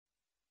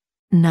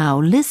Now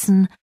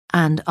listen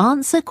and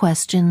answer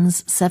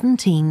questions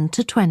 17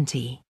 to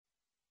 20.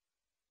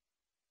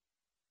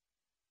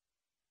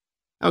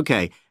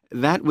 Okay,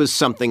 that was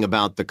something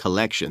about the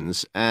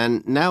collections,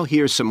 and now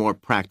here's some more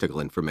practical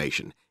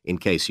information, in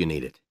case you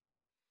need it.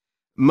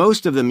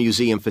 Most of the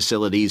museum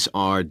facilities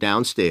are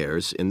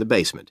downstairs in the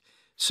basement,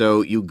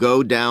 so you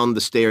go down the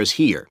stairs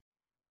here.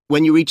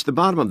 When you reach the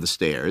bottom of the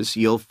stairs,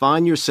 you'll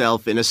find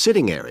yourself in a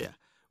sitting area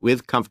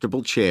with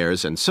comfortable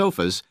chairs and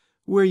sofas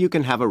where you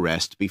can have a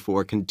rest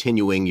before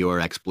continuing your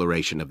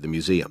exploration of the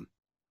museum.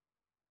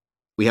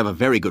 We have a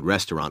very good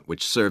restaurant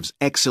which serves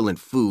excellent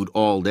food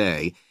all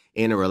day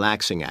in a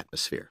relaxing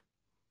atmosphere.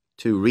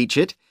 To reach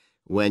it,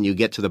 when you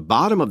get to the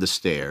bottom of the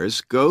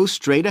stairs, go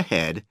straight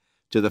ahead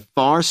to the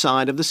far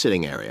side of the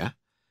sitting area,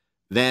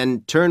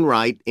 then turn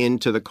right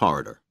into the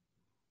corridor.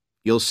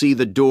 You'll see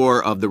the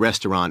door of the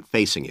restaurant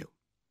facing you.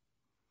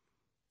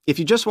 If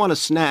you just want a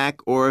snack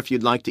or if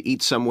you'd like to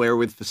eat somewhere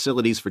with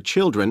facilities for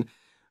children,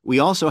 we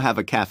also have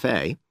a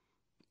cafe.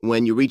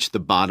 When you reach the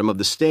bottom of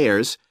the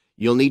stairs,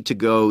 you'll need to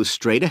go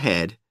straight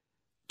ahead,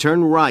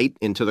 turn right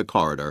into the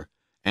corridor,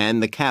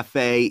 and the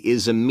cafe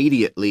is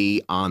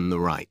immediately on the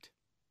right.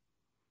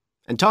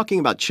 And talking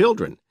about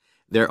children,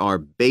 there are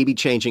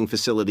baby-changing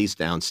facilities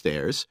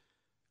downstairs.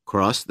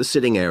 Cross the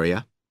sitting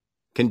area,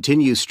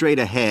 continue straight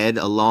ahead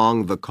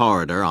along the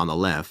corridor on the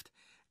left,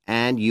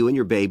 and you and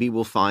your baby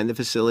will find the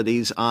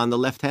facilities on the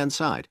left-hand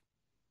side.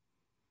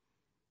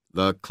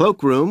 The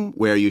cloakroom,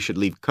 where you should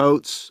leave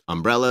coats,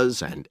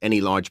 umbrellas, and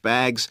any large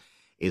bags,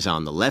 is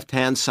on the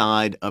left-hand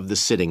side of the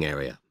sitting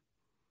area.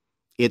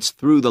 It's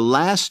through the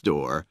last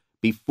door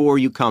before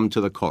you come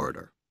to the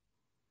corridor.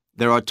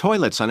 There are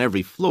toilets on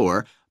every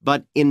floor,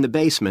 but in the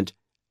basement,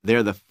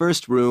 they're the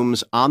first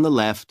rooms on the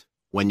left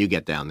when you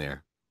get down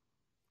there.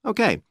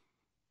 Okay,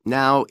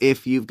 now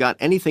if you've got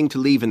anything to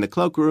leave in the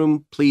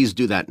cloakroom, please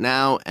do that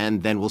now,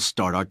 and then we'll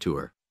start our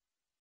tour.